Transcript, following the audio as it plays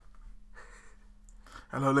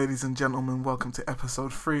Hello, ladies and gentlemen. Welcome to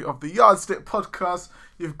episode 3 of the Yardstick Podcast.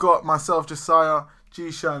 You've got myself, Josiah,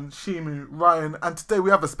 Jishan, Shimu, Ryan, and today we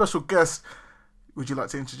have a special guest. Would you like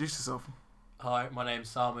to introduce yourself? Hi, my name's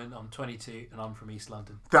Salman. I'm 22 and I'm from East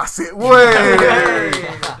London. That's it. Way!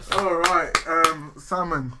 All right.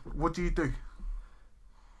 Salman, what do you do?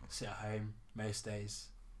 Sit at home most days.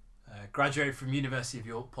 Graduated from University of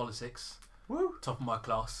York, politics. Woo. Top of my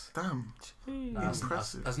class. Damn. No,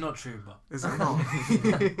 Impressive. that's not true, but Is it not?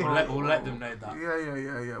 we'll let them know that.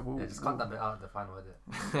 Yeah. We'll, Just cut that bit out of the final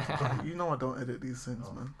edit. You know I don't edit these things,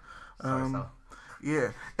 man. Sorry, Sal.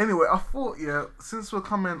 Yeah. Anyway, I thought, since we're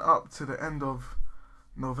coming up to the end of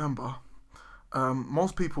November,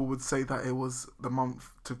 most people would say that it was the month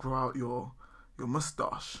to grow out your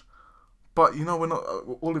moustache. But you know, we're not.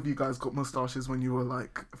 All of you guys got moustaches when you were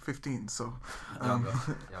like 15, so Younger.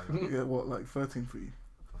 yeah, what, like 13 for you?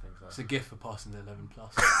 I think so. It's a gift for passing the 11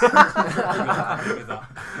 plus. With that.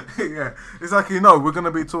 Yeah, it's like, we're gonna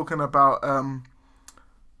be talking about.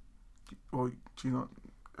 Well, do you not?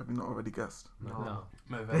 Have you not already guessed? No.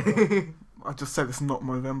 November. I just said it's not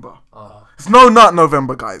November. Oh. It's not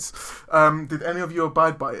November, guys. Did any of you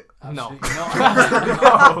abide by it? Absolutely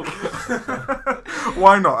No.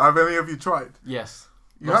 Why not? Have any of you tried? Yes.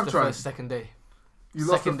 You Lost have the tried. First, second day. You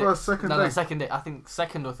lost the first, second day. No, second day. I think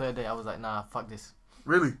second or third day. I was like, nah, fuck this.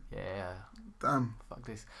 Really? Yeah, Damn. fuck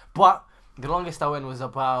this. But the longest I went was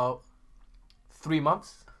about 3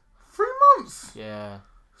 months. 3 months. Yeah.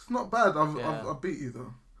 It's not bad. Yeah. I've beat you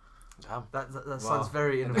though. Damn. That Wow. sounds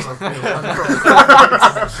very inappropriate.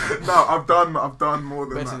 No, I've done more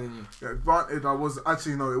than Better that. than you. Yeah, granted, I was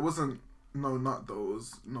actually no. It wasn't no nut though. It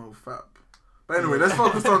was no fap. But anyway, let's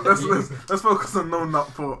focus on let's focus on no nut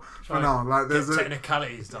for now. Like there's Get a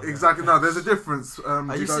technicalities done. exactly no. There's a difference.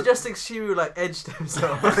 Are you suggesting Shiru like edged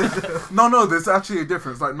himself? No. There's actually a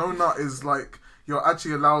difference. Like no nut is like you're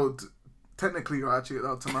actually allowed. Technically, you're actually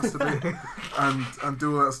allowed to masturbate and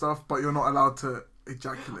do all that stuff, but you're not allowed to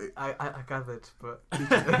ejaculate. I gathered, but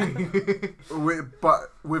But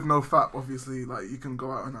with no fap, obviously, like you can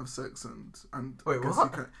go out and have sex and Wait, I guess what? You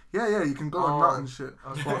can, yeah, you can go and nut and shit.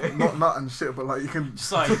 Okay. Well, not nut and shit, but like you can.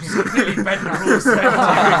 Just like, you just completely bent the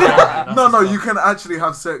rules. No, you can actually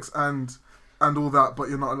have sex and all that, but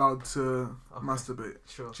you're not allowed to masturbate.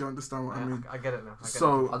 Sure. Do you understand what I mean? I get it now. I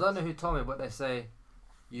So don't know who told me, but they say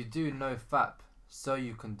you do no fap so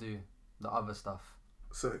you can do the other stuff.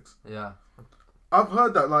 sex. Yeah. I've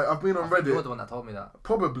heard that. Like I've been on I think you're Reddit, the one that told me that.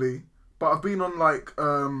 probably, but I've been on like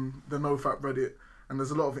the no fap Reddit, and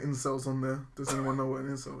there's a lot of incels on there. Does anyone know what an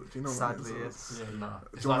incel is? Do you know Sadly, what an incel is? yes. Yeah, No.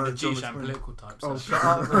 It's Do you like wanna- the do you wanna G-Shan explain? political type. Oh, So. shut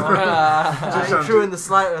up. That Jishan, ain't true in the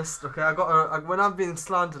slightest. Okay, when I'm being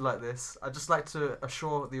slandered like this, I just like to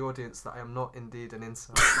assure the audience that I am not indeed an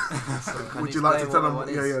incel. Can Would you like to explain tell what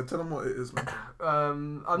them? it is? Yeah, tell them what it is, man.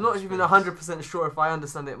 I'm not even 100% sure if I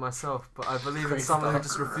understand it myself, but I believe in Great someone who start.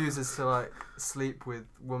 just refuses to like sleep with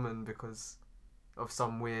women because of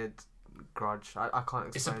some weird grudge. I can't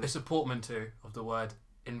explain. It's a portmanteau of the word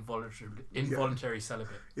involuntary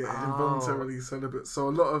celibate. Yeah, Oh. involuntarily celibate. So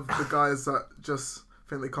a lot of the guys that just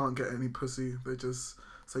think they can't get any pussy, they just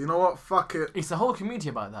say, you know what, fuck it. It's a whole community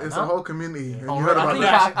about that. It's no? a whole community. Yeah. And Oh, you heard I about think,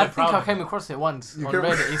 that? that. I think I came across it once You on came-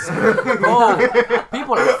 Reddit. It's,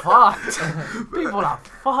 people are fucked. People are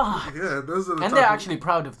fucked. Yeah, those are the And type they're of- actually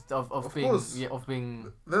proud of course.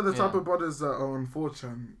 being. They're the type yeah. of brothers that are on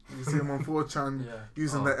 4chan. You see them on 4chan Yeah.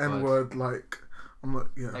 using Oh, the God. N-word like, I'm like,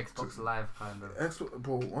 yeah. Xbox Live kind of.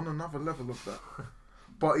 Well, on another level of that.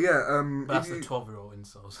 But yeah, But that's if the you, 12-year-old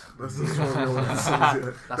incels. that's the 12-year-old incels,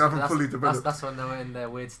 yeah. They haven't fully developed. That's when they were in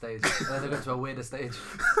their weird stage. And then they go to a weirder stage.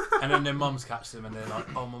 And then their mums catch them and they're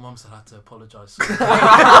like, oh, my mum said I had to apologise.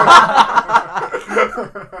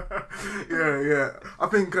 Yeah. I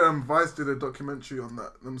think Vice did a documentary on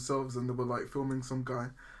that themselves, and they were like filming some guy,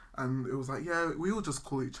 and it was like, yeah, we all just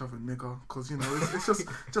call each other nigger, because it's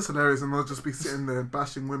just hilarious, and they'll just be sitting there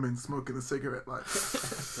bashing women, smoking a cigarette, like.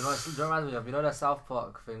 You know, it reminds me of, that South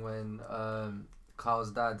Park thing when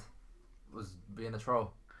Carl's dad was being a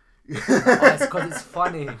troll. Oh, it's because it's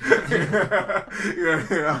funny. yeah,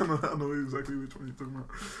 I know exactly which one you're talking about.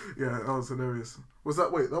 Yeah, that was hilarious. Was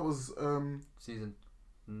that that was Season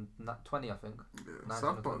 20, I think. yeah, 19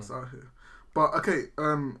 South or Park's 20. out here. But okay,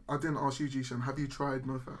 I didn't ask you, Jishan, have you tried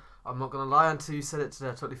NoFap? I'm not gonna lie, until you said it today,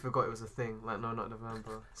 I totally forgot it was a thing. Like, no, not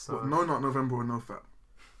November. So Well, no, not November or NoFap.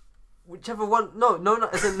 whichever one. No,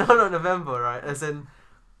 not as in no, not November, right? As in,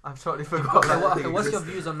 I've totally forgot. Okay, that what, thing what's your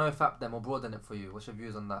existed. views on NoFap then? We'll broaden it for you. What's your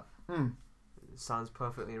views on that? sounds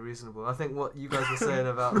perfectly reasonable. I think what you guys were saying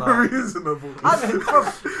about like, Reasonable.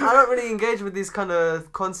 I don't really engage with these kind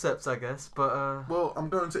of concepts, I guess, but Well, I'm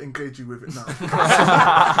going to engage you with it now.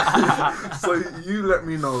 So you let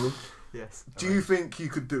me know. yes. Do you think you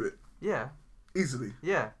could do it Yeah. easily,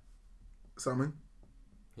 Yeah. Salman?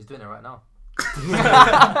 He's doing it right now.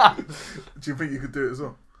 Do you think you could do it as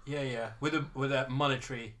well? Yeah. With a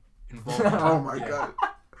monetary involvement. Oh my Yeah. god!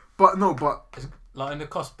 But Like in the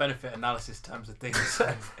cost benefit analysis terms of things.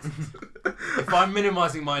 If I'm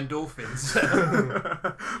minimising my endorphins,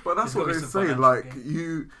 but that's There's what gotta they be some say. financial Like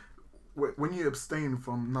gain. when you abstain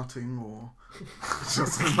from nutting or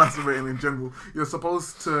just masturbating in general, you're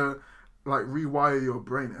supposed to like rewire your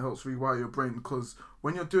brain. It helps rewire your brain because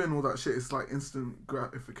when you're doing all that shit, it's like instant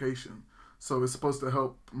gratification. So it's supposed to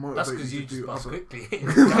help motivate that's because you you to just do pass other. quickly.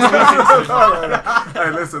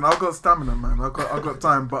 Hey, listen, I've got stamina, man. I've got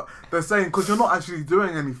time. But they're saying because you're not actually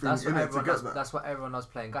doing anything That's what in it to everyone get does. that. That's what everyone does,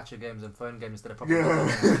 playing gacha games and phone games instead of proper. Yeah,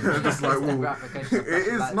 games. just like Instant whoa. gratification of It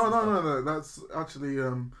flashing is lights no. and stuff. That's actually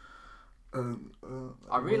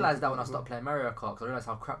I realised that when I stopped playing Mario Kart, 'cause I realised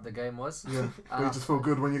how crap the game was. Yeah, And but you I- just feel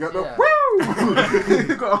good when you get Yeah. the woo.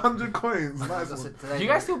 You got 100 coins. Nice That's one. it today. Do you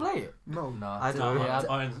guys still play it? No, No, I t- do. Yeah,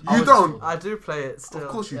 I you was- don't. I do play it still. Of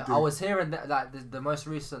course you Yeah, do. I was hearing that like the most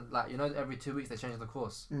recent, like every 2 weeks they change the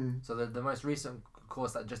course. Mm. So the most recent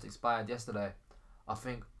course that just expired yesterday, I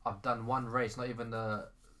think I've done one race, not even the,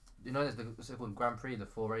 there's what's it called, Grand Prix, the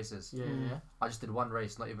 4 races. Yeah. I just did one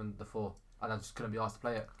race, not even the 4, and I just couldn't be asked to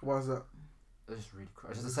play it. Why is that? It's just really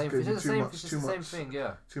crazy. It's Just the same. gave It's you just the too same. much- It's just too the same much. thing.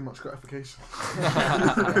 Yeah. Too much gratification.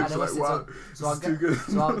 And It's it was- like, wow, so this I is too good.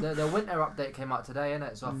 So the winter update came out today,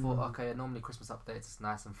 innit? So I Mm. thought, okay, normally Christmas updates is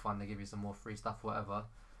nice and fun. They give you some more free stuff, whatever.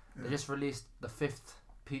 Yeah. They just released the 5th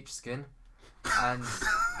Peach skin, and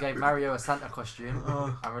gave Mario a Santa costume,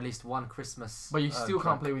 and released one Christmas. But you still can't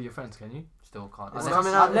track. play with your friends, can you? Still can't. It's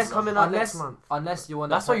Unless- coming out next month. Unless you want.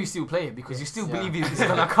 That's why you still play it, because you still Yeah. believe it's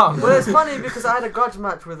gonna come. Well, it's funny because I had a grudge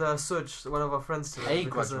match with Suj, one of our friends today. a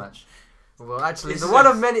because grudge of- match. Well, actually, It's the a- one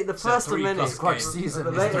of many, the It's a first of 3+ many. Grudge game. season. The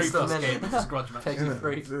It's a latest of 3+ many. game. It's grudge match. Take you Yeah,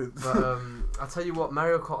 free. dude. But I'll tell you what,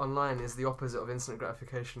 Mario Kart Online is the opposite of instant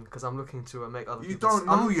gratification because I'm looking to make other You people. don't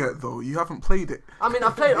know yet though. You haven't played it. I mean,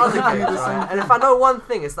 I've played other games, right? And if I know one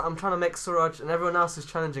thing, it's that I'm trying to make Suraj and everyone else is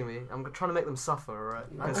challenging me. I'm trying to make them suffer,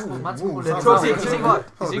 alright? Man's Ooh, cool, man's ooh, cool. sounds Bro, like see- a- see what?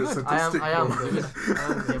 Oh, Is he that's good? I am. sadistic, I am.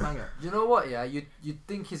 bro. Yeah, banger. You know what? Yeah, you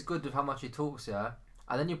think he's good with how much he talks, yeah,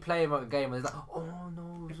 and then you play him at a game and he's like, oh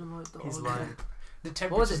no, it wasn't like that. He's Oh, lying. The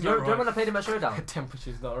What was temperature's it? Do you not remember when I right. played him at Showdown? Do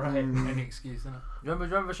Temperature's not right. Mm. Any excuse, isn't it? you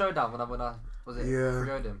remember Showdown when I was it? Yeah.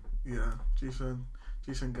 3-0'd him. Yeah,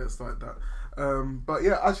 Jishan gets like that. But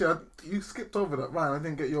yeah, actually, you skipped over that, Ryan. I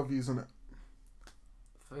didn't get your views on it.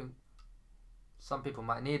 I think some people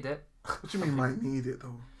might need it. What do you mean, might need it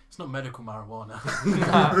though? It's not medical marijuana.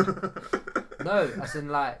 No, as in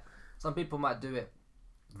like some people might do it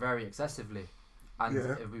very excessively, and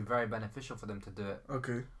Yeah. it'd be very beneficial for them to do it.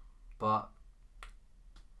 Okay. But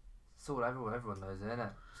it's all everyone knows it, innit?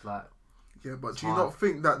 It's like Yeah, but It's do you hard. not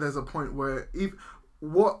think that there's a point where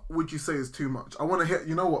what would you say is too much? I want to hear.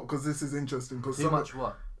 You know what? Because this is interesting. Because too much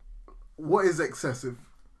what? What is excessive?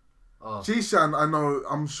 Oh, Jishan,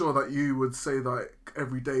 I'm sure that you would say that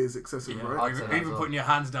every day is excessive, Yeah, right? I'd say or that even as well. putting your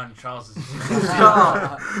hands down your trousers.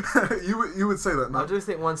 you would say that, I no? do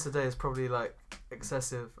think once a day is probably like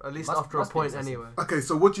excessive, at least Must- after must a be point excessive. anyway. Okay,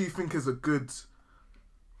 so what do you think is a good,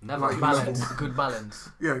 never like, Balance. Good balance.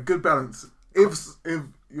 good balance? If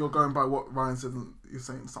you're going by what Ryan said, you're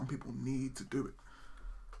saying some people need to do it.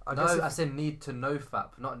 I No, guess I said need to know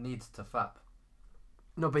FAP, not need to FAP.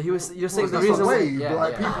 no, but you're Well, saying the that's reason the why. way, Yeah, but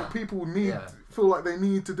like yeah. people need Yeah. feel like they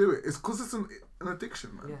need to do it. It's because it's an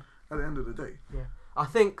addiction, man. Yeah. At the end of the day. I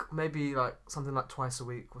think maybe like something like twice a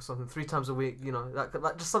week or something, 3 times a week. You know, like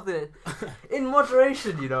just something in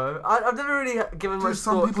moderation. You know, I've never really given Dude, much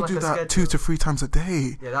some thought people to, do like, a that schedule. 2 to 3 times a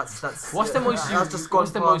day. Yeah, that's. What's the yeah, most that's just gone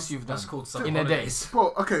What's the past. most you've done That's called summer in a day? holidays.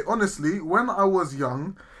 Bro, okay, honestly, when I was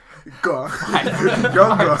younger,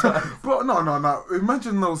 bro, no.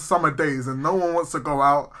 Imagine those summer days and no one wants to go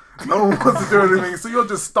out, no one wants to do anything, so you're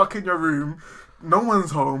just stuck in your room, no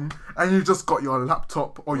one's home, and you just got your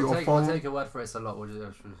laptop or We'll your take, phone. we'll take your word for it, it's a lot. We'll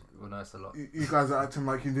know it's a lot. You guys are acting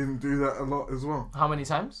like you didn't do that a lot as well. How many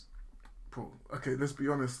times? Bro, okay, let's be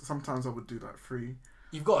honest. Sometimes I would do like 3.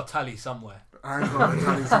 You've got a tally somewhere. I ain't gonna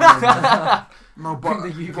tell you something. No, but Bring the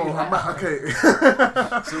UV bro, light out. okay.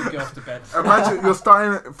 So we'll get off to bed. Imagine you're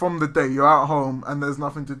starting from the day, you're at home and there's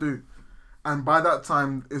nothing to do. And by that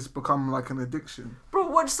time, it's become like an addiction. Bro,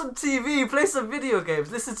 watch some TV, play some video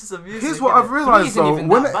games, listen to some music. Here's what innit? I've realised isn't though. even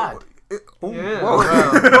When that bad. Yeah.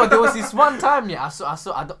 Whoa. Bro, there was this one time,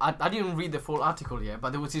 I didn't read the full article yet,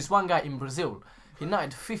 but there was this one guy in Brazil. He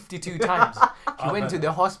nutted 52 times. He went to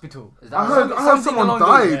the hospital. Is that I heard something someone along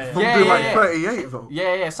died those- from Yeah, doing yeah, like yeah. 38 though.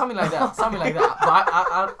 Yeah, something like that.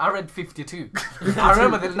 But I read 52. I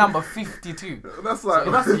remember the number 52. That's like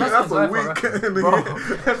So that's that's a life, week I in a Bro.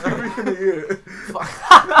 year. Every week in a year.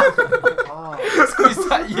 Oh, Squeeze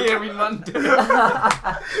that year in London.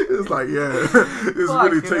 It's like it's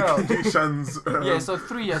really Fucking hell. taking G-Shan's. Yeah, so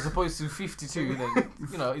 3 as opposed to 52, then,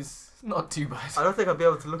 it's not too bad. I don't think I'll be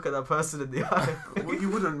able to look at that person in the eye. Well, you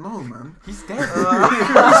wouldn't know, man. He's dead.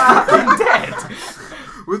 Uh, He's dead.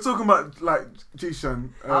 We're talking about like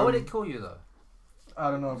G-Shan. how would it kill you though? I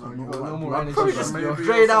don't know, bro. You got no more blood energy. pressure, just maybe, or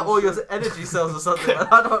drain out some all your shit. energy cells or something.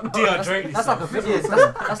 I don't know. Dehydrate That's like a yourself. video.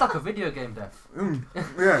 That's like a video game death.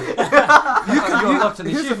 Yeah. You're watching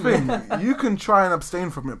the Here's the shit. thing. You can try and abstain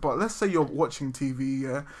from it, but let's say you're watching TV,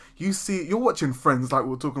 yeah? You're watching Friends, like we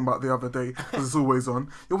were talking about the other day, because it's always on.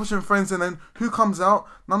 You're watching Friends, and then who comes out?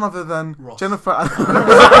 None other than Ross. Jennifer.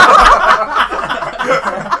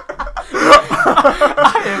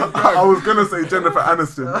 I was gonna say Jennifer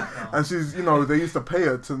Aniston, and she's, they used to pay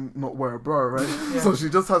her to not wear a bra, right? So she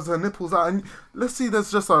just has her nipples out, and let's see,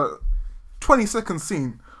 there's just a 20-second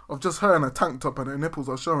scene of just her in a tank top and her nipples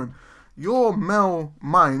are showing. Your male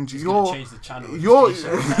mind, He's gonna you're change the channel.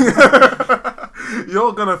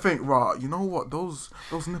 you're gonna think, right, you know what, those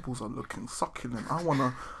nipples are looking succulent.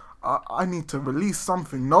 I need to release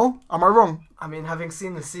something. No? Am I wrong? I mean, having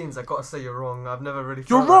seen the scenes, I gotta say you're wrong. I've never really.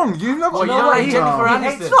 You're felt wrong. that. You never. Oh, you don't like Jennifer He Aniston?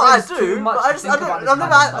 hates It's not I Friends do, too but much I to just think I about don't. this I've never.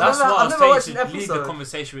 man. That's why I've never I watched say an you should lead the episode.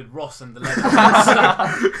 conversation with Ross and the legend.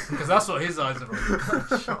 Because that's what his eyes are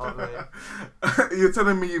on. Shut up, mate. You're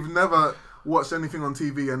telling me you've never watched anything on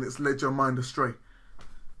TV and it's led your mind astray?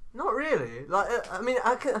 Not really. Like, I mean,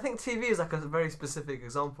 I think TV is like a very specific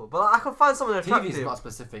example, but I can find something TV attractive. is not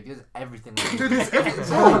specific. It's everything. Dude, it's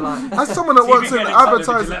Yeah, like- as someone that works in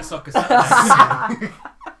advertising, Let's soccer Saturday.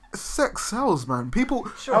 sex sells, man. People.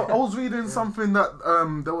 Sure. I was reading something that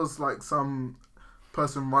there was like some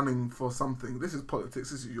person running for something. This is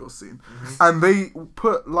politics. This is your scene, and they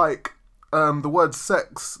put like the word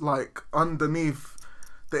sex like underneath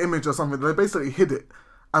the image or something. They basically hid it,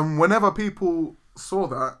 and whenever people saw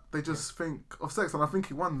that, they just think of sex, and I think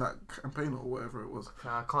he won that campaign or whatever it was.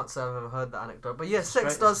 I can't say I've ever heard that anecdote, but yeah, sex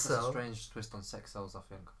Strange- does that's a sell. strange twist on sex sells. I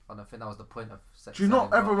think. And I think that was the point of sex. Do you not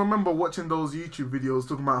selling, ever but- remember watching those YouTube videos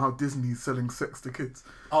talking about how Disney's selling sex to kids?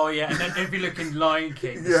 Oh yeah, and then if you look in Lion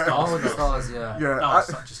King, the Yeah. stars. Oh, the stars. Yeah. Yeah, That was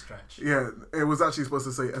such a stretch. yeah, it was actually supposed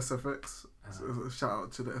to say SFX. So a shout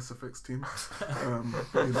out to the SFX team.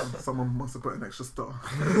 Someone must have put an extra star.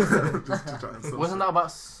 Just to try and sell Wasn't that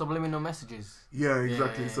about subliminal messages? Yeah,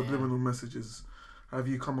 exactly. Yeah. Subliminal messages. Have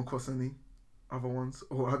you come across any other ones,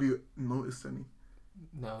 or have you noticed any?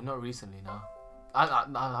 No, not recently, no. I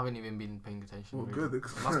haven't even been paying attention. Well, really. good.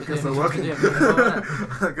 Must I be guess doing- they're must be working. doing really well,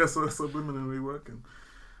 innit? I guess we're subliminally working.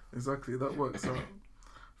 Exactly, that works out.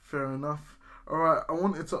 Fair enough. All right, I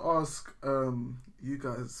wanted to ask you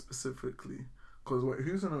guys specifically, because wait,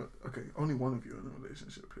 who's in a? Okay, only one of you in a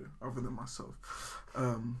relationship here, other than myself.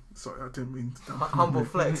 Sorry, I didn't mean to. Humble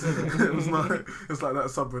flex, isn't it? It was not. It's like that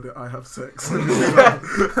subreddit. I have sex.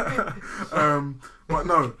 But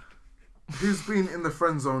no, who's been in the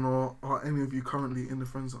friend zone, or are any of you currently in the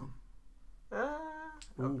friend zone?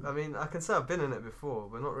 Ooh. I mean, I can say I've been in it before,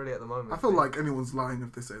 but not really at the moment. I feel like anyone's lying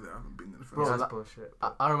if they say they haven't been in the friend Bro, zone. that's bullshit.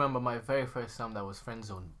 I remember my very first time that was friend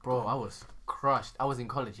zone. Bro, I was crushed. I was in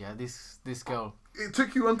college, yeah. This girl. It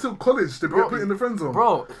took you until college to Bro, get put in the friend zone.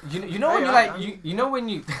 Bro, you know when you know when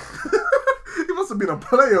you You must have been a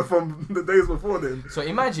player from the days before then. So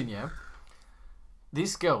imagine, yeah.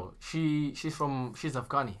 This girl, she's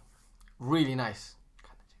Afghani. Really nice.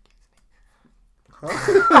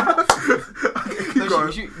 Keep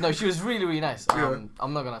going. She was really, really nice. Yeah.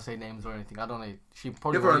 I'm not gonna say names or anything. I don't know. She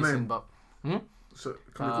probably Give her a won't listen, name. but So,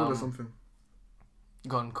 can we call her something?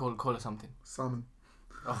 go on, call her something. Salman.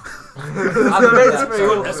 Let's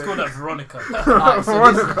call that Veronica. Alright,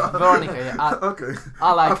 so this is Veronica, yeah. Okay.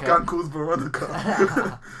 I like Afghan her. calls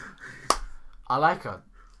Veronica. I like her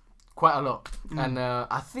quite a lot, and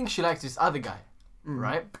I think she likes this other guy,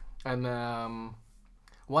 right? And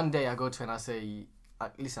one day I go to her and I say,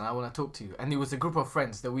 "Listen, I want to talk to you." And it was a group of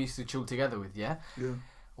friends that we used to chill together with. Yeah. Yeah.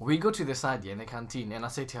 We go to the side, yeah, in the canteen, and I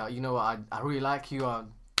say to her, "You know what? I really like you." I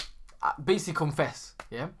basically confess,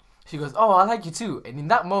 yeah. She goes, "Oh, I like you too." And in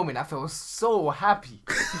that moment, I felt so happy,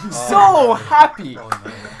 so happy. Oh,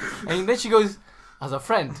 no. And then she goes, "As a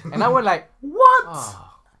friend," and I went like, What? "Oh."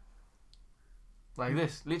 Like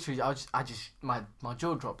this, literally, I just my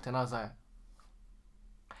jaw dropped, and I was like,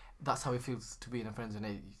 that's how it feels to be in a friend zone.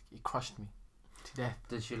 It crushed me to death.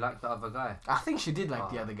 Did she like the other guy? I think she did like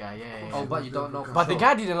the other guy. Yeah. Oh, but you don't know. But the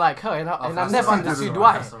guy didn't like her, and I that's never alright, understood that's why.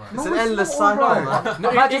 alright, that's alright. It's No, an it's endless not cycle, alright. man. No,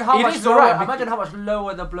 Imagine how much is lower. alright, Imagine how much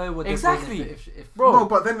lower the blow would have Exactly. been if bro. No,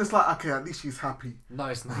 but then it's like, okay, at least she's happy. No,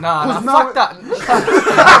 it's not. Nah, Because now fuck that.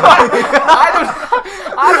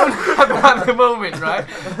 I don't have that at the moment, right?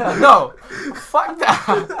 No, fuck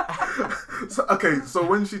that. So, okay, so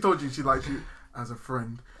when she told you she liked you as a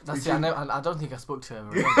friend, That's did it. you- I don't think I spoke to her.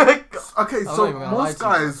 okay, I'm so not even gonna lie most to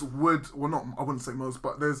you. guys would, well, not, I wouldn't say most,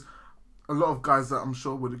 but there's a lot of guys that I'm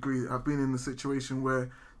sure would agree have been in a situation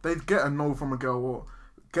where they'd get a no from a girl or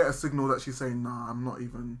get a signal that she's saying, nah, I'm not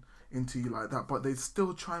even into you like that, but they'd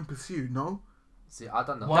still try and pursue, no? See, I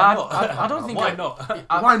don't know. Why Nah, not? I don't think Why I- not?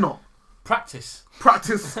 Why not? Practice.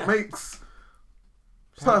 Practice makes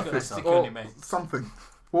perfect. Stick Or on your mate. something.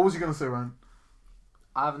 What was you going to say, Ryan?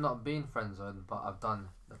 I've not been friend zoned, but I've done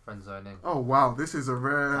the friend zoning. Oh, wow, this is a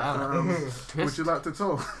rare, would Twist. you like to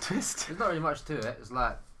tell? Twist. There's not really much to it. It's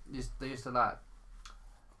like they used to like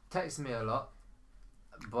text me a lot,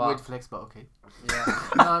 but Weird flex, but okay. yeah,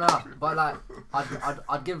 no, but like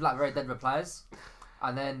I'd give like very dead replies,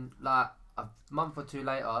 and then like a month or two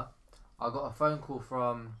later, I got a phone call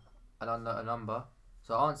from a number,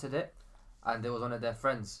 so I answered it, and it was one of their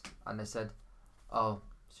friends, and they said, "Oh,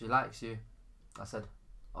 she likes you." I said,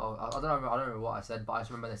 "Oh, I don't remember what I said, but I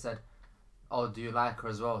just remember they said, "Oh, do you like her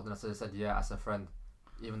as well?" And they said, "Yeah, as a friend,"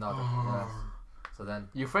 even though I don't. Yeah. So then,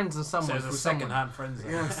 Your friends and So someone it's a through someone. second-hand friends.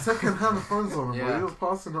 Yeah, second-hand friends on him, Yeah. but he was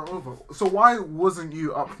passing it over. So why wasn't you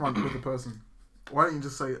upfront with the person? Why didn't you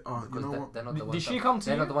just say, oh, you because know what? they're not the Did ones. she that, come to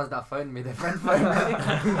They're you? not the ones that phoned me. Their friend phoned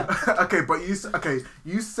me. Okay, but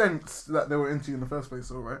you sensed that they were into you in the first place,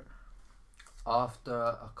 though, right? After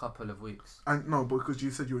a couple of weeks. And no, because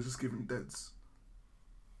you said you were just giving deads.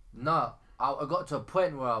 No, I got to a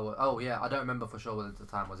point where I was. Oh yeah, I don't remember for sure what the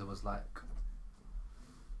time was. It was like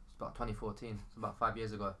it's about 2014. It's about 5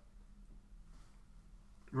 years ago.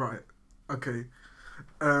 Right. Okay.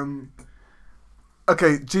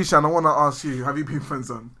 Okay, Jishan, I want to ask you: have you been friend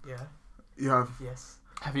zoned? Yeah. You have. Yes.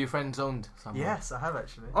 Have you friend zoned someone? Yes, I have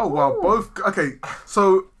actually. Oh wow, both. Okay,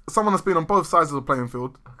 so someone that's been on both sides of the playing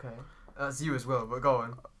field. Okay. That's you as well, but go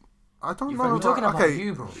on. I don't You know. we're talking about okay.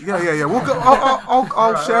 you, bro. Yeah. We'll go. I'll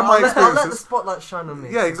Alright, share my I'll let the experiences. spotlight shine on me.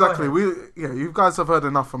 Yeah, So go exactly. ahead. You guys have heard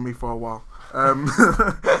enough from me for a while.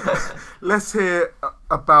 Let's hear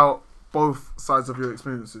about both sides of your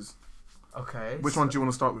experiences. Okay. Which one do you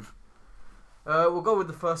want to start with? We'll go with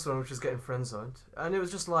the first one, which is getting friend zoned. And it was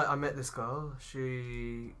just like I met this girl.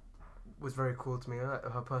 She was very cool to me.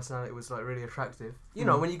 Her personality was like really attractive. You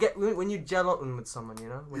know, when you gel on with someone, you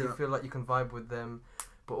know, when you Yeah. feel like you can vibe with them,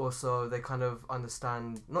 but also they kind of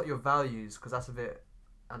understand not your values, because that's a bit,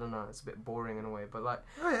 I don't know, it's a bit boring in a way. But like,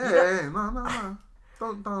 Hey, no.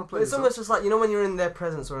 Don't play. but it's almost just like, you know, when you're in their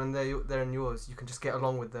presence or they're in yours, you can just get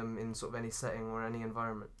along with them in sort of any setting or any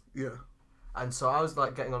environment. Yeah. And so I was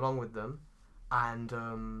like getting along with them, and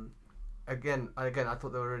again, I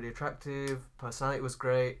thought they were really attractive. Personality was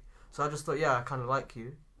great, so I just thought, yeah, I kind of like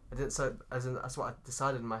you. I didn't say as in that's what I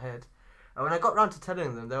decided in my head. And when I got round to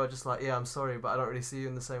telling them, they were just like, yeah, I'm sorry, but I don't really see you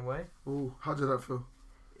in the same way. Ooh, how did that feel?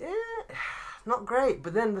 Yeah, not great.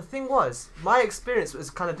 But then the thing was, my experience was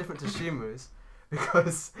kind of different to Shimu's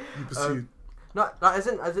because You pursued. not like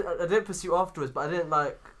I didn't pursue afterwards, but I didn't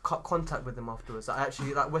like cut contact with them afterwards. I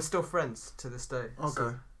actually like we're still friends to this day. Okay.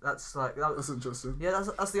 So that's like that. That's interesting. Yeah,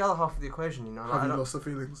 that's the other half of the equation, you know. Like, Have I you don't- lost the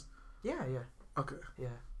feelings? Yeah, Okay, yeah.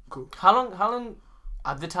 cool. How long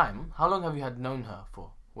at the time? How long have you had known her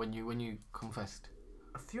for when you confessed?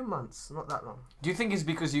 A few months, not that long. Do you think it's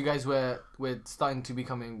because you guys were starting to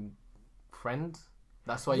becoming friends?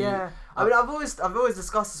 That's why Yeah, I mean, I've always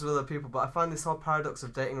discussed this with other people, but I find this whole paradox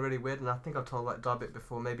of dating really weird, and I think I've told like Darbit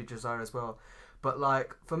before, maybe Josiah as well. But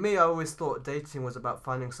like for me, I always thought dating was about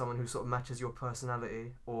finding someone who sort of matches your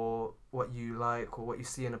personality or what you like or what you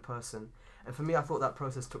see in a person. And for me, I thought that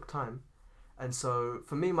process took time. And so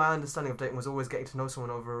for me, my understanding of dating was always getting to know someone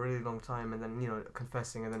over a really long time and then, you know,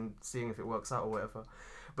 confessing and then seeing if it works out or whatever.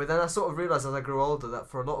 But then I sort of realised as I grew older that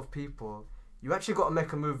for a lot of people, you actually got to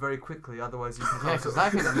make a move very quickly, otherwise you can Yeah, kind because of...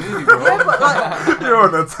 life is a movie, bro. Yeah, but like... You're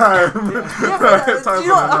on the time. Yeah, but, Time's do you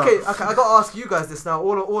know? running out. Okay, I got to ask you guys this now,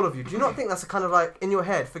 all of you. Do you not think that's a kind of like in your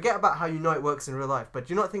head? Forget about how you know it works in real life, but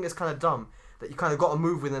do you not think it's kind of dumb that you kind of got to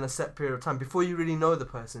move within a set period of time before you really know the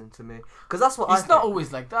person? To me, because that's what It's I. not think.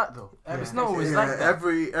 always like that though. Yeah. It's not always Yeah, like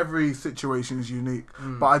that. every situation is unique,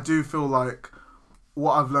 but I do feel like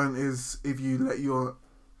what I've learned is if you let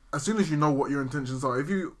as soon as you know what your intentions are, if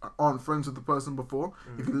you aren't friends with the person before,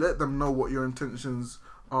 if you let them know what your intentions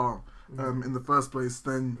are, in the first place,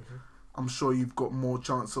 then I'm sure you've got more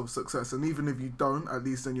chance of success. And even if you don't, at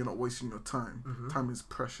least then you're not wasting your time. Time is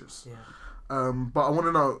precious. Yeah. But I want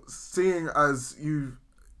to know, seeing as you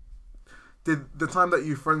did the time that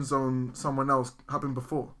you friend zoned someone else happen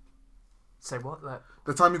before? Say what? Like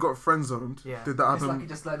the time you got friend zoned, Yeah. did that It's happen? like you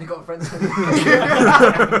just like you got friends. Did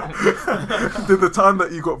the time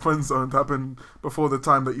that you got friend zoned happen before the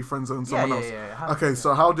time that you friend zoned someone else? Yeah. Okay,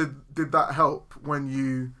 so how did that help when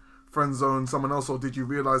you friend zoned someone else, or did you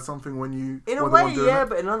realize something when you in a were the way, one doing yeah, it?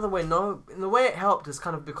 but in another way, no. In the way it helped is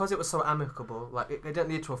kind of because it was so amicable. Like it didn't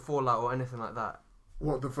lead to a fallout or anything like that.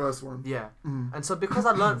 What, the first one? Yeah. Mm. And so because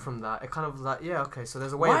I learned from that, it kind of was like, yeah, okay, so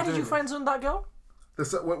there's a way. Why of did doing you friend zone that girl? We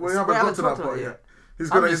We haven't got to that talked about part it yet.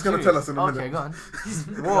 I'm He's just gonna tell us in a curious. minute.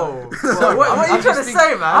 Okay, go on. Whoa. So what are you I'm trying to just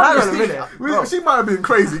say, man? I'm Hang just on a thinking- minute. She might have been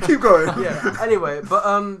crazy. Keep going. Yeah. Anyway, but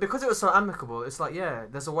because it was so amicable, it's like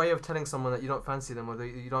there's a way of telling someone that you don't fancy them or that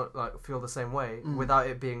you don't like feel the same way without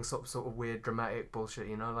it being sort of weird dramatic bullshit.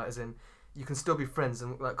 You know, like as in you can still be friends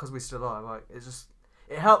and like because we still are. Like it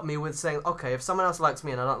helped me with saying, okay, if someone else likes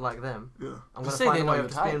me and I don't like them, Yeah. I'm Just gonna say find they a know way your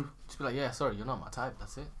of just type. being. Just be like, yeah, sorry, you're not my type.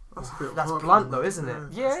 That's it. That's a bit That's hard, blunt man. though, isn't it?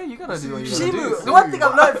 Yeah, you gotta do what you gotta Shimu, do. the one thing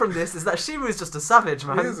I've learned from this is that Shimu is just a savage,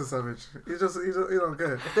 man. He is a savage. He don't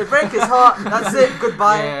care. If they break his heart, that's it.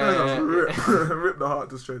 Goodbye. Yeah. Rip the heart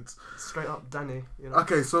to shreds. Straight up, Danny. You know.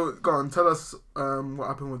 Okay, so go on. Tell us what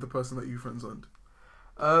happened with the person that you friend zoned.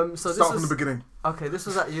 So this Start was from the beginning. okay. This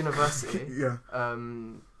was at university. Yeah.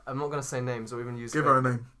 I'm not gonna say names or even use. Give her a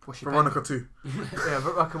name. What's she Veronica too. Yeah,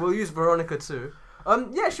 okay, we'll use Veronica too.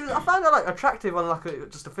 Yeah, she was. I found her like attractive on like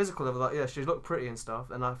just a physical level. Like, yeah, she looked pretty and stuff,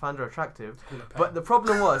 and I found her attractive. But the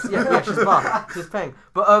problem was, yeah, she's buff, she's paying.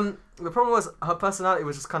 But the problem was her personality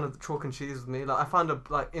was just kind of chalk and cheese with me. Like, I found her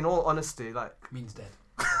like, in all honesty, like Means dead.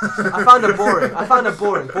 I found her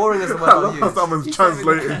boring. Boring is the word I'll use. Someone's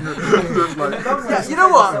translating. Just like, Yeah, you know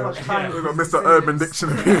what? we've got Mr. Urban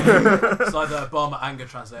Dictionary. It's like the Obama anger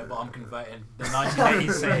translator, but I'm converting the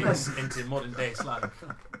 1980s sayings into modern day slang.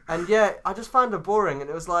 And yeah, I just found her boring, and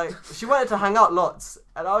it was like she wanted to hang out lots,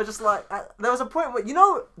 and I was just like, there was a point where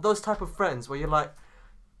those type of friends where you're like,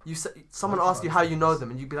 someone asks you how you know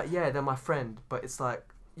them, and you'd be like, yeah, they're my friend, but it's like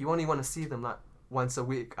you only want to see them like once a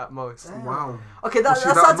week at most. Wow. Okay, that Was she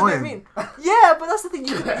that sounds a bit annoying? mean. Yeah, but that's the thing.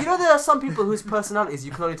 You know, there are some people whose personalities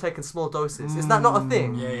you can only take in small doses. Is that not a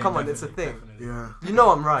thing? Yeah, Come on, it's a definitely, thing. definitely. Yeah. You know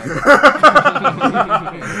I'm right.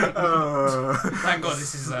 Thank God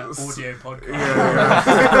this is an audio podcast.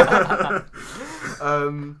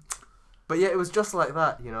 Yeah. But yeah, it was just like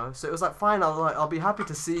that, So it was like, fine, I'll be happy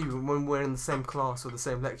to see you when we're in the same class or the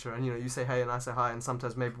same lecture, and you say hey and I say hi, and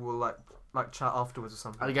sometimes maybe we'll like chat afterwards or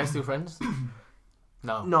something. Are you guys still friends?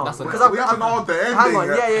 No. No, That's because we haven't heard the ending. Hang on,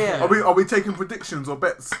 yet. yeah. Are we taking predictions or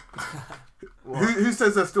bets? Who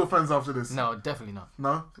says they're still friends after this? No, definitely not.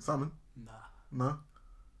 No? Simon? Nah. No?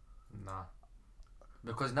 Nah.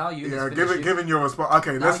 Because now you given your response.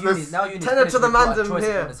 Okay, let's Tell it to the mandem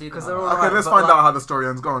here, because they're all okay, right, let's but, find like, out how the story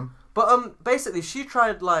ends. Go on. But basically, she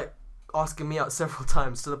tried like asking me out several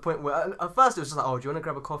times to the point where at first it was just like, oh, do you want to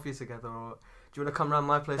grab a coffee together, or do you want to come round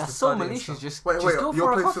my place That's to so study and malicious. stuff? Just Wait, go your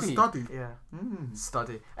for a place to coffee. study? Yeah, Mm.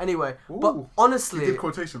 study. Anyway, Ooh. but You honestly, did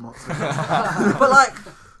quotation marks. but like,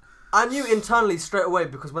 I knew internally straight away,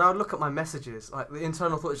 because when I would look at my messages, like the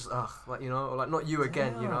internal thought is just, ugh, like, or like, not you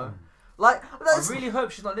again, Like, I that's, really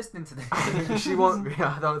hope she's not listening to this. she won't be,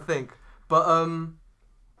 I don't think. But,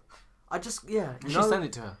 I just, You should send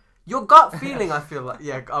it to her. your gut feeling, I feel like,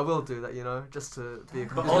 yeah, I will do that, just to be a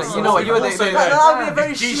But complete- also, you know what, you were also the- that would be a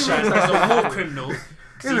very G-Shack human- is a war criminal. Because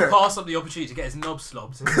he Isn't it? passed up the opportunity to get his knob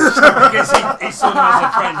slobbed because he saw them as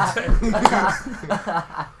a friend.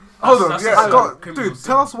 Hold on, That's yeah, also a dude, criminal tell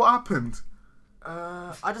sin. us what happened.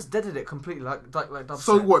 I just deaded it completely, like dubstep.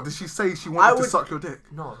 So what, did she say she I wanted to would- suck your dick?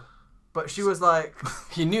 No. But she was like,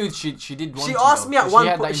 He knew she did want she to, asked though, me at but one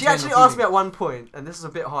had point. that She internal actually asked me feeling. at one point, and this is a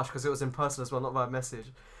bit harsh because it was in person as well, not by message.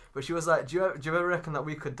 But she was like, do you ever reckon that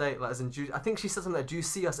we could date? Like, as in, I think she said something like, do you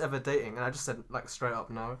see us ever dating? And I just said, like, straight up,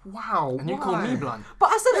 no. Wow. And you call me blunt. But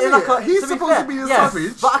I said it in Isn't like a. it? He's to be supposed fair, to be a yeah,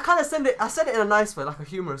 savage. But I kind of I said it in a nice way, like a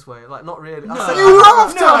humorous way, like not really. I said You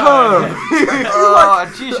laughed at her. Oh,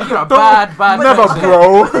 geez, you're a bad Never, person.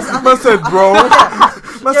 bro. Man said, bro.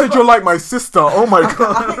 Man said you're like my sister. Oh my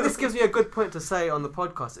god. I think this gives me a good point to say on the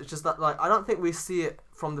podcast. It's just that, like, I don't think we see it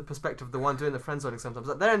from the perspective of the one doing the friend zoning sometimes.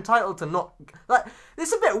 Like, they're entitled to not... Like,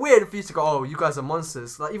 it's a bit weird for you to go, oh, you guys are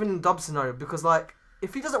monsters. Like, even in Dub's scenario, because, like,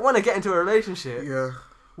 if he doesn't want to get into a relationship, Yeah.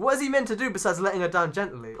 what is he meant to do besides letting her down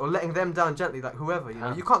gently? Or letting them down gently, like, whoever,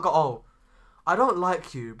 You can't go, oh, I don't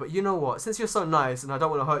like you, but you know what? Since you're so nice and I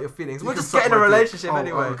don't want to hurt your feelings, we'll can just suck get in a my dick. relationship Oh,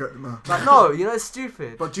 anyway. okay, no. Like, no, you know, it's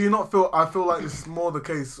stupid. But do you not feel? I feel like this is more the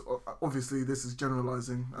case. Obviously, this is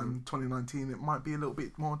generalizing, and 2019 it might be a little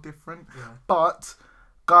bit more different. Yeah. But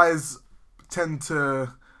guys tend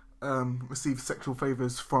to receive sexual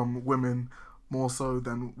favors from women more so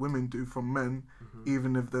than women do from men,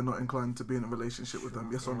 even if they're not inclined to be in a relationship with them.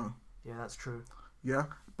 Yes or no? Yeah, that's true. Yeah.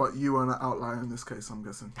 But you are an outlier in this case, I'm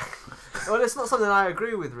guessing. Well, it's not something I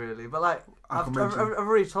agree with really, but like I I've commend you.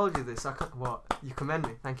 already told you this. What? You commend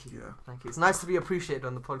me. Thank you. Yeah. Thank you. It's nice to be appreciated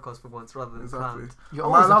on the podcast for once rather than Exactly. clowned. You're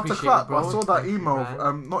Am I always allowed to appreciated, clap? bro. I saw that Thank you, email,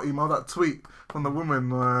 man. not email, that tweet from the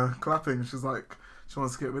woman clapping. She's like, she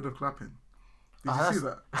wants to get rid of clapping. Did you see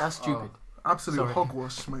that? That's stupid. Absolute Sorry.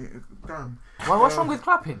 hogwash, mate. Damn. What's wrong with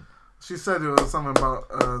clapping? She said it was something about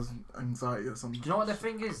anxiety or something. Do you know what the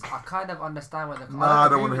thing is? I kind of understand where the. Nah, I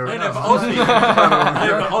don't want to hear No, it. no, but ultimately, no,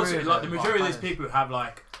 but ultimately, agree like the with it, majority of but I these people who have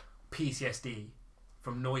like PTSD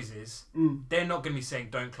from noises, they're not going to be saying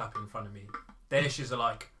don't clap in front of me. Their issues are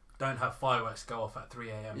like don't have fireworks go off at 3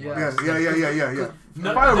 a.m. Yeah. Yeah.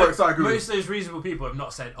 No, Fireworks, I agree. Most of those reasonable people have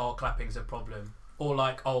not said, "Oh, clapping's a problem," or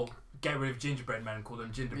like, "Oh, get rid of gingerbread men and call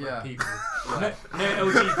them gingerbread Yeah. people."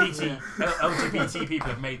 No LGBT people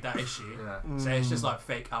have made that issue. Yeah. So it's just like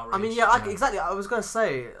fake outrage. I mean, yeah, exactly. I was gonna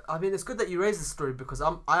say. I mean, it's good that you raised this story because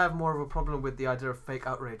I have more of a problem with the idea of fake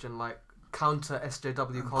outrage and like counter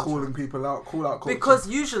SJW culture. Calling people out, call out culture. Because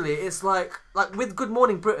usually it's like with Good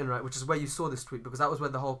Morning Britain, right, which is where you saw this tweet because that was where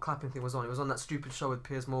the whole clapping thing was on. It was on that stupid show with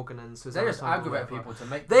Piers Morgan and Susan. They just aggravate people to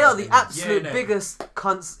make. They are the things. absolute Yeah, no. biggest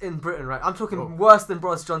cunts in Britain, right? I'm talking worse than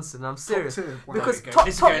Boris Johnson. I'm serious. Top tier. Wow. Because There we go. top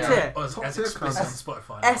This is top going tier. as Top tier explicit on cunts.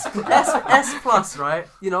 Spotify. S plus, right?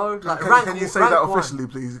 You know, like Can you say rank that one. officially,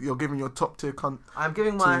 please? You're giving your top tier cunt. I'm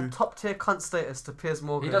giving my to- top tier cunt status to Piers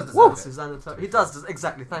Morgan. He does and deserve it. Susanna He does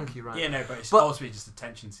exactly. Thank you, Ryan. Yeah, no, but it's But- ultimately just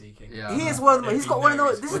attention seeking. Yeah. He is one of the, he's There'd got be one of no the,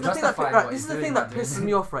 this is reason. the thing that, Justifying right, what this is he's the thing doing, that man. pisses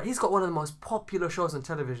me off, right? He's got one of the most popular shows on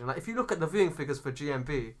television. Like, if you look at the viewing figures for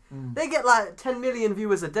GMB, they get like 10 million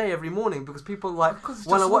viewers a day every morning because people like Because it's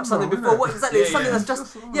want to just watch one something though, before. innit? What exactly? Yeah, It's something yeah. that's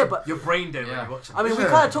just Just one. yeah, but Your brain dead when Yeah. you're watching. I mean, we Yeah.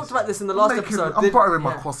 kind of talked about this in the last episode. I'm did- buttering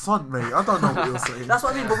my yeah. croissant, mate. I don't know what you're saying. That's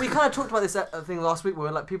what I mean, but we kind of talked about this thing last week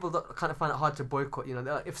where like people that kind of find it hard to boycott. You know,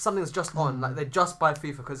 they're like, if something's just on, like they just buy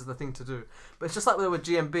FIFA because it's the thing to do. But it's just like with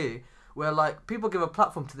GMB, where like people give a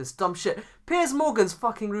platform to this dumb shit. Piers Morgan's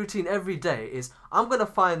fucking routine every day is I'm gonna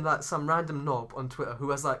find like some random knob on Twitter who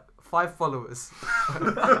has like 5 followers,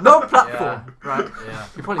 no platform, right? Yeah.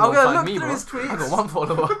 You probably I'm won't gonna find look me, through bro. his tweets. I got 1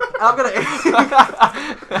 follower. I'm gonna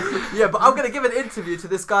yeah, but I'm gonna give an interview to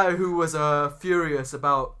this guy who was furious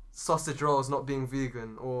about sausage rolls not being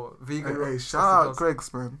vegan or vegan. Hey, sausage shout out rolls.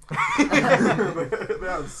 Greg's, man.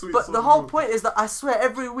 But the whole point is that I swear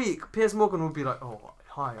every week Piers Morgan will be like, "Oh,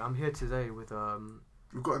 hi, I'm here today with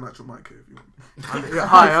We've got an actual mic here if you want.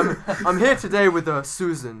 hi, I'm here today with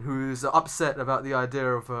Susan, who's upset about the idea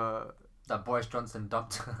of That Boris Johnson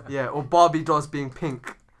dumped. yeah, or Barbie dolls being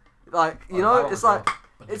pink. Like, you know, it's like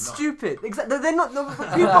But they're it's not. stupid. Exactly, they're not.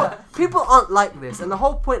 No, people aren't like this, and the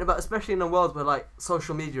whole point about, especially in a world where like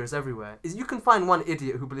social media is everywhere, is you can find one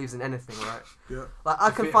idiot who believes in anything, right? Yeah. Like I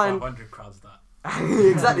can Fit find 500 crowds that.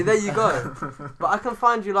 exactly, there you go. But I can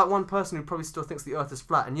find you like one person who probably still thinks the Earth is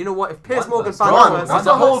flat, and you know what? If Piers One Morgan person. found One. that person, There's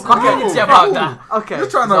a whole community about that. okay, You're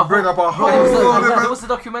trying to bring up a whole There different... was a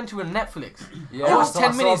documentary on Netflix. Yeah, It was I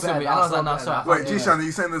 10 saw minutes better of it, than and I was like, saw no, better sorry. than Wait, that. Jishan, are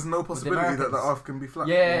you saying there's no possibility that the Americans. Earth can be flat?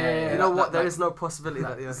 Yeah. you know what? There that- is no possibility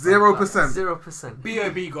that the Earth is 0%. 0%.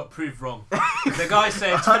 B.O.B. got proved wrong. The guy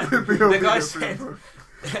said. B.O.B. the guy got said. proved wrong.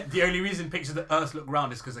 The only reason pictures of the Earth look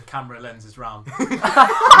round is because the camera lens is round.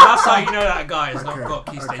 That's how you know that guy has not Okay, got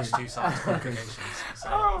key stage okay. 2 science qualifications.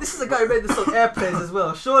 So, This is the guy who made the song Airplanes as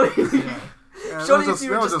well. Surely, yeah. Yeah, Surely they'll if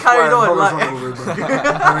you were they'll just carried fly on, dollars like- all over it, bro.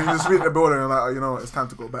 And then you just read the building and like, oh, you know what, it's time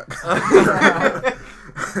to go back.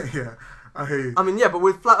 Yeah, I hear you. I mean, yeah, but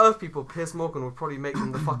with flat Earth people, Piers Morgan would probably make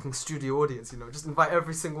them the fucking studio audience. You know, just invite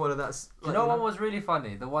every single one of that. You know what was really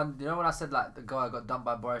funny? The one, you know when I said like the guy got dumped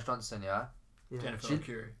by Boris Johnson, yeah? Yeah, Jennifer She-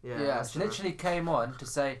 Curie. yeah, Yeah, that's she true. literally came on to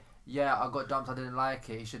say, yeah, I got dumped, I didn't like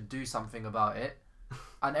it, he should do something about it.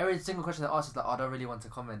 And every single question they asked is like, I don't really want to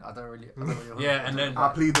comment, I don't really Yeah, and then I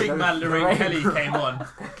plead the big man fifth. Lorraine Kelly came on,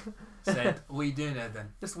 said, "What are you doing there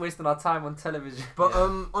then?" just wasting our time on television. But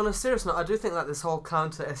Yeah. on a serious note, I do think that this whole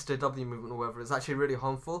counter SJW movement or whatever is actually really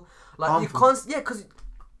harmful. Like Harmful. because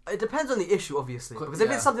it depends on the issue, obviously. Could- Because if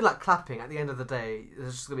yeah. it's something like clapping, at the end of the day,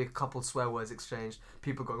 there's just gonna be a couple swear words exchanged.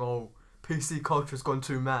 People going, "Oh, PC culture's gone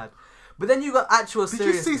too mad." But then you got actual Did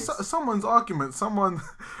you serious see things. someone's argument? Someone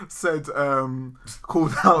said,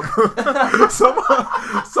 called out.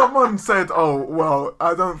 someone said, "Oh well,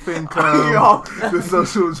 I don't think the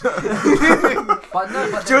social." But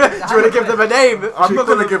no, but Do you want to give them a name? I'm not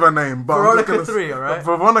gonna give a name, but Veronica I'm just 3, alright?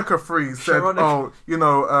 Veronica 3 said, Veronica.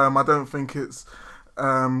 "Oh, I don't think it's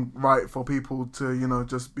right for people to,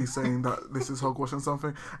 just be saying that this is hogwash and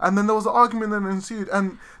something." And then there was an argument that ensued,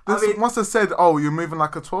 and this must have said, "Oh, you're moving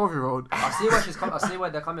like a 12-year-old." I see where I see where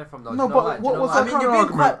they're coming from though. No, Do you know but why? Do what you know was why? that I mean, kind you're of being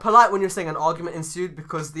argument? quite polite when you're saying an argument ensued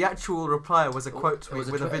because the actual reply was a quote It tweet was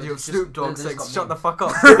a with a tweet, video it of just- Snoop Dogg it just saying, got "Shut the memed. fuck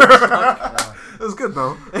up." Yeah. It was good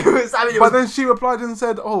though. It was, I mean, it But was, then she replied and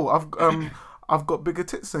said, "Oh, I've got bigger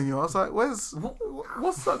tits than you." I was like, what's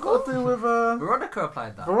that got to do with Veronica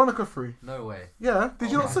applied that. Veronica 3? No way. Yeah, did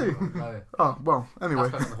you not see? No. Oh well, anyway.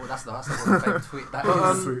 That's the fake tweet. That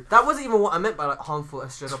but, is. Sweet. that wasn't even what I meant by like harmful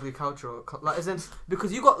SJW culture, like as in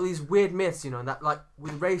because you got these weird myths, that like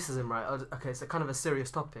with racism, right? Okay, it's a kind of a serious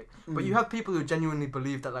topic, but you have people who genuinely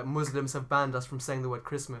believe that like Muslims have banned us from saying the word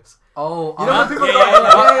Christmas. Oh, You know when people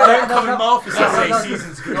Don't come in my office and say no.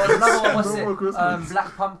 season's good. There was another one, what's No more it? Christmas.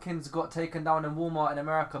 Black pumpkins got taken down in Walmart in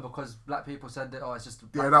America because black people said that, it's just.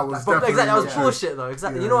 Yeah, that was But definitely exactly, that was not true. bullshit though.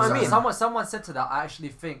 Exactly, Yeah, you know what I exactly. mean? Someone said to that. I actually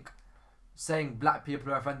think saying black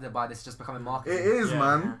people are offended by this is just becoming marketing. It is, Yeah.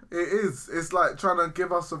 man. It is. It's like trying to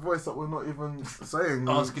give us a voice that we're not even saying.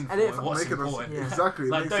 Asking for And if- what's Making us- important. Yeah. Exactly.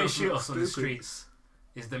 it Like, makes don't us shoot look us on the stupid. streets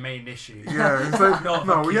is the main issue. Yeah, it's like, Not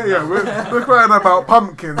no, fucking yeah, we're crying about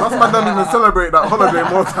pumpkins. That's man don't even celebrate that holiday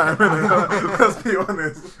more time, innit? Let's be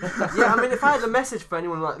honest. Yeah, I mean, if I had a message for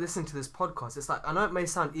anyone like listening to this podcast, it's like I know it may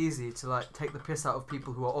sound easy to like take the piss out of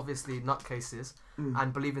people who are obviously nutcases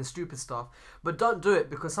and believe in stupid stuff, but don't do it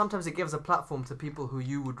because sometimes it gives a platform to people who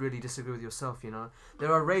you would really disagree with yourself.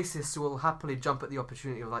 There are racists who will happily jump at the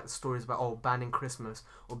opportunity of like stories about banning Christmas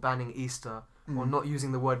or banning Easter or not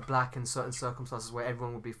using the word black in certain circumstances where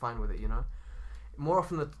everyone would be fine with it. More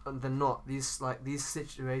often than not, these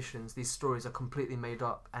situations, these stories are completely made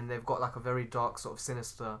up, and they've got like a very dark, sort of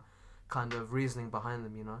sinister kind of reasoning behind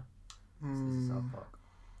them. Damn.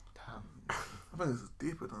 I think this is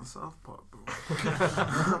deeper than South Park, bro.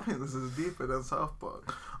 I think this is deeper than South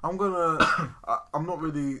Park. I'm not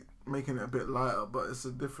really making it a bit lighter, but it's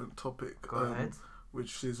a different topic. Go ahead.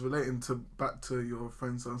 Which is relating back to your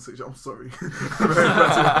friend's own situation. I'm sorry.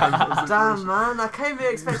 Damn, man! I came here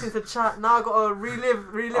expecting to chat. Now I gotta relive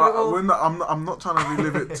it all. I'm not trying to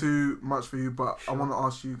relive it too much for you, but I want to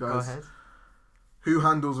ask you Go guys: ahead. who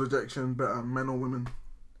handles rejection better, men or women,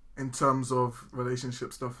 in terms of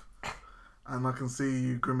relationship stuff? And I can see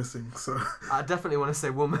you grimacing. So I definitely want to say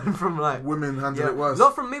woman from like. women handle it worse.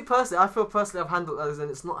 Not from me personally. I feel personally I've handled that, and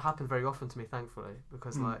it's not happened very often to me, thankfully,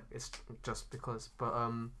 because like it's just because. But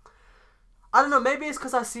I don't know. Maybe it's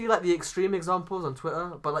because I see like the extreme examples on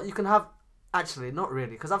Twitter. But like you can have. Actually, not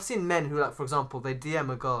really, because I've seen men who, like, for example, they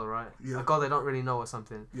DM a girl, right? Yeah. A girl they don't really know or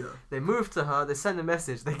something. Yeah. They move to her, they send a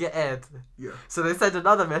message, they get aired. Yeah. So they send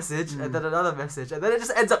another message, and then another message, and then it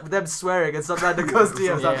just ends up with them swearing and some random girl's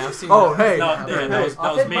DMs. Yeah, I've seen Oh, that. hey. No, yeah, that was I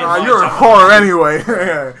me. think and my- my You're a channel. whore anyway. yeah. I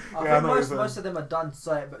Yeah, think know what you're most of them are done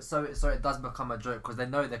so it does become a joke because they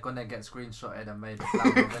know they're gonna get screenshotted and made.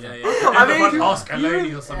 Yeah. I mean, Everyone ask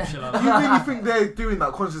Elodie or some shit like Do that. you really think they're doing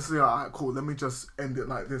that consciously? Alright, cool. Let me just end it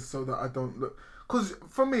like this so that I don't look. Because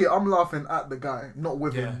for me, I'm laughing at the guy, not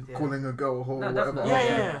with him Yeah. calling a girl a whore or whatever. definitely.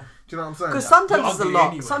 Yeah. Do you know what I'm saying? Because sometimes You're it's a ugly lot.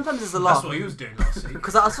 anyway. Sometimes it's a That's lot. what he was doing last week.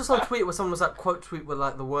 Because I saw some tweet where someone was like, quote tweet with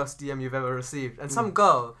like the worst DM you've ever received, and some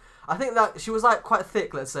girl, I think that she was like quite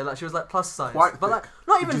thick, let's say, like she was like plus size, Quite but thick. like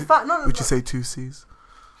not even fat. No, Would you say 2 C's?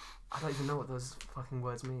 I don't even know what those fucking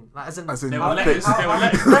words mean. Like as in, As in They were thick. letters. They were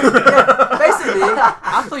letters. yeah, basically,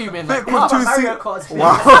 I thought you meant like Thick with 2 Mario C's. Kart.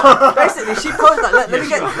 Wow. basically she posted like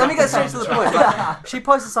let me get straight to the point. Like, she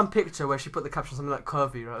posted some picture where she put the caption something like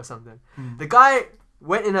curvy, right, or something. The guy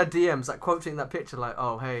went in her DMs like quoting that picture like,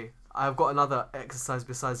 oh hey, I've got another exercise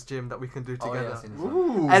besides gym that we can do Oh, yeah, together. I've seen this one.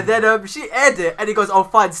 Ooh. And then she aired it, and he goes, "Oh,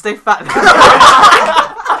 fine, stay fat."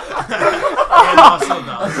 Yeah, no, I saw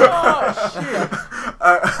that.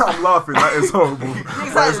 I'm laughing. That is horrible.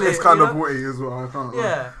 Exactly, It's kind you of know? witty as well. I can't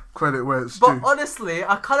Yeah, credit where it's but due. honestly,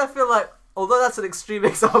 I kind of feel like, although that's an extreme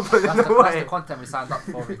example in That's a the way, content we signed up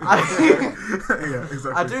for. Yeah,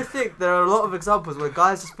 exactly. I do think there are a lot of examples where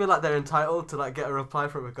guys just feel like they're entitled to like get a reply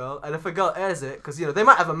from a girl, and if a girl airs it, because they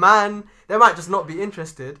might have a man, they might just not be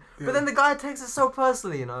interested, Yeah. but then the guy takes it so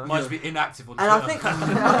personally, Might just be inactive on And I Twitter.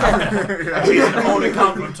 think, He's an old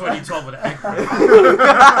account from 2012 with an egg.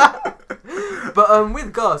 but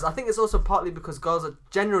with girls, I think it's also partly because girls are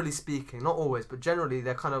generally speaking, not always, but generally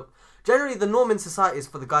they're kind of, generally the norm in society is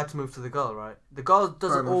for the guy to move to the girl, right? The girl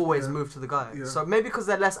doesn't enough, always yeah. move to the guy. Yeah. So maybe because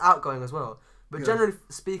they're less outgoing as well. But Yeah. generally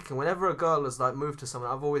speaking, whenever a girl has like moved to someone,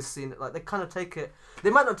 I've always seen it like they kind of take it. They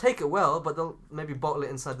might not take it well, but they'll maybe bottle it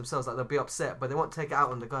inside themselves. Like they'll be upset, but they won't take it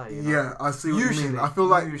out on the guy. You know? Yeah, I see what you Usually, mean. I feel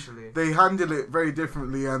like usually. they handle it very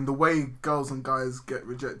differently, and the way girls and guys get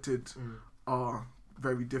rejected are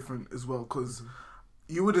very different as well. Because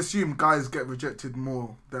you would assume guys get rejected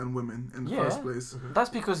more than women in the first place, That's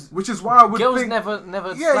because which is why I would girls think never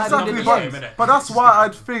yeah, slide exactly. in the Yeah, DMs. yeah. But that's why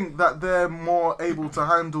I'd think that they're more able to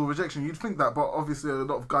handle rejection. You'd think that, but obviously a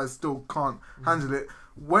lot of guys still can't handle it.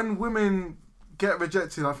 When women get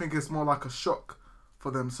rejected, I think it's more like a shock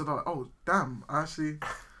for them. So they're like, oh damn, I actually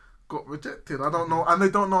got rejected. I don't know, and they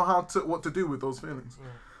don't know what to do with those feelings.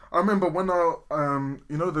 I remember when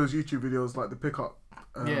you know those YouTube videos like the pickup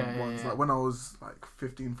ones, yeah. like when I was like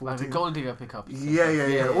 15, 14. Like the gold digger pickup.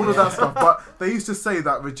 Yeah, all of that stuff. But they used to say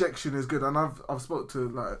that rejection is good, and I've spoke to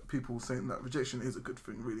like people saying that rejection is a good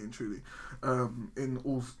thing, really and truly, in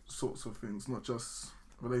all sorts of things, not just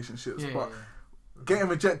relationships. But getting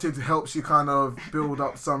rejected helps you kind of build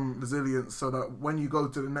up some resilience, so that when you go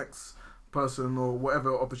to the next person or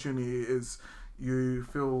whatever opportunity it is, you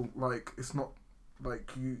feel like it's not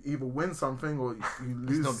like you either win something or you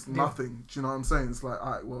lose nothing. Do you know what I'm saying? It's like,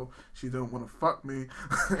 alright, well, she don't want to fuck me.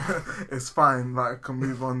 It's fine. Like, I can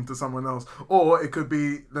move on to someone else. Or it could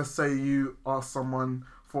be, let's say you ask someone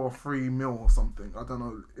for a free meal or something. I don't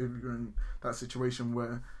know if you're in that situation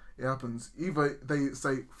where it happens. Either they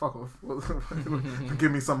say, fuck off,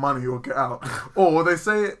 give me some money or get out. Or they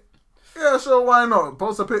say, yeah, sure, why not?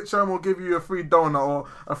 Post a picture and we'll give you a free donut or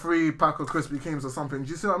a free pack of Krispy Kremes or something. Do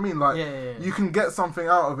you see what I mean? Like, you can get something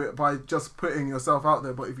out of it by just putting yourself out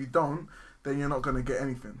there, but if you don't, then you're not going to get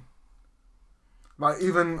anything. Like,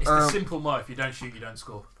 even... It's the simple motto, if you don't shoot, you don't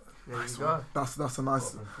score. There you go. That's a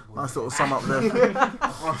nice little sum up there.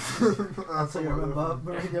 That's what you remember.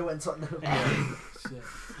 Mourinho went Tottenham.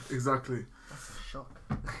 Exactly. That's a shock.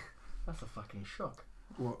 That's a fucking shock.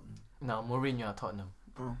 What? No, Mourinho at Tottenham.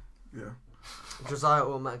 Oh, yeah. Josiah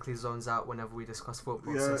automatically zones out whenever we discuss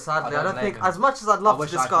football. Yeah. So sadly, I don't blame think, him. as much as I'd love I to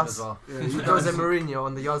wish I could discuss as well. Yeah, you Jose guys, Mourinho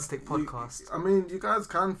on the Yardstick Podcast. I mean, you guys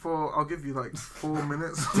can I'll give you like 4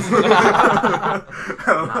 minutes.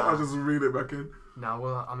 I'll just read it back in. No,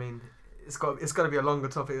 well, I mean, it's got to be a longer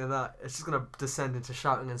topic than that. It's just gonna descend into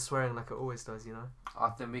shouting and swearing like it always does, you know. I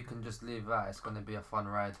think we can just leave that. It's going to be a fun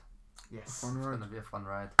ride. Yes. Fun It's ride. going to be a fun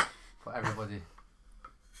ride for everybody.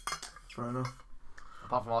 Fair enough.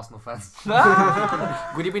 Apart from Arsenal fans.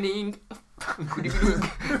 Good evening. Good evening.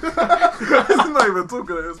 It's not even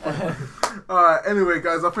talking at this point. Alright, anyway,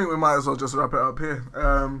 guys, I think we might as well just wrap it up here.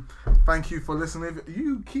 Thank you for listening.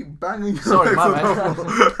 You keep banging your Sorry, legs my on bad. the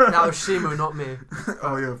floor. That was Shimu, not me.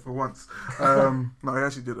 Oh, yeah, for once. No, he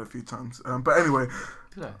actually did it a few times. But anyway,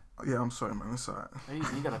 Did I? yeah, I'm sorry, man. It's alright.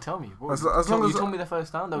 You gotta tell me. As long as you told me the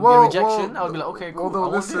first time, there would be a rejection. I would be like, okay, cool. Well, they'll I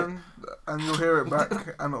won't do it. listen and you'll hear it back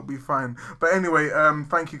and it'll be fine. But anyway,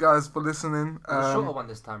 thank you guys for listening. It was a shorter one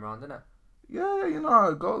this time round, didn't it? Yeah, you know how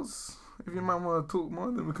it goes. If you might want to talk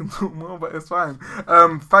more, then we can talk more, but it's fine.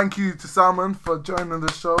 Thank you to Salman for joining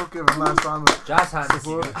the show. Give a nice round of Jazz hands.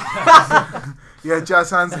 support. Yeah,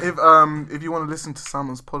 jazz hands. If you want to listen to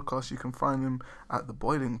Salman's podcast, you can find him at The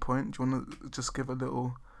Boiling Point. Do you want to just give a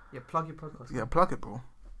little... Yeah, plug your podcast. Yeah, plug it, bro.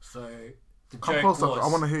 So, the Come joke close was... up. I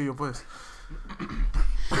want to hear your voice.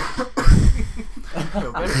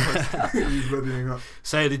 You're very close. He's readying up.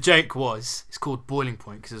 So the joke was, it's called Boiling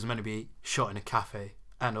Point because it was meant to be shot in a cafe,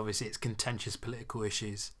 and obviously it's contentious political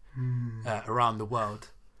issues around the world.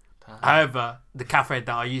 However, the cafe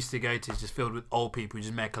that I used to go to is just filled with old people who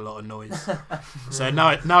just make a lot of noise. So now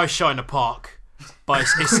it's shot in a park, but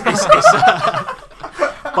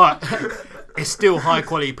but it's still high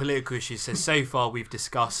quality political issues. So far we've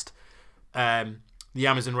discussed the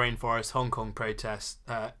Amazon rainforest, Hong Kong protests,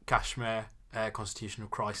 Kashmir, constitutional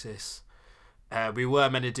crisis. We were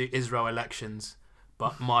meant to do Israel elections,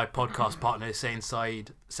 but my podcast partner Hussein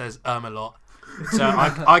Saeed says a lot. So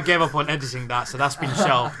I gave up on editing that, so that's been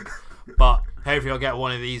shelved. But hopefully I'll get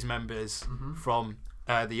one of these members from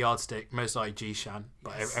the Yardstick, most likely G-Shan,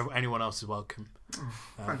 but anyone else is welcome.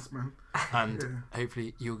 Thanks, man. And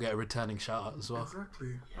hopefully you'll get a returning shout out as well.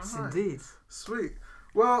 Exactly. Yes, Alright. indeed. Sweet.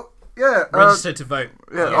 Well, yeah. Register to vote.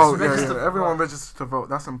 Yeah, Yes, register yeah. to Everyone vote. register to vote.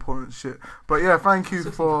 That's important shit. But yeah, thank you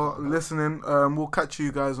for listening. We'll catch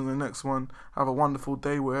you guys on the next one. Have a wonderful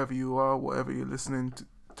day wherever you are, whatever you're listening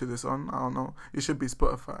to this on. I don't know. It should be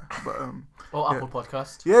Spotify, but Or Apple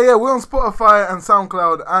Podcast. yeah, we're on Spotify and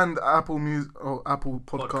SoundCloud and Apple Music or Apple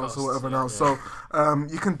Podcasts or whatever now. Yeah. So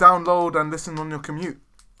you can download and listen on your commute.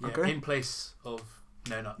 Yeah, Okay. in place of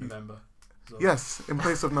No, not November. So. Yes, in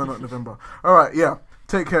place of No Not November. All right, yeah.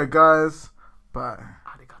 Take care, guys. Bye.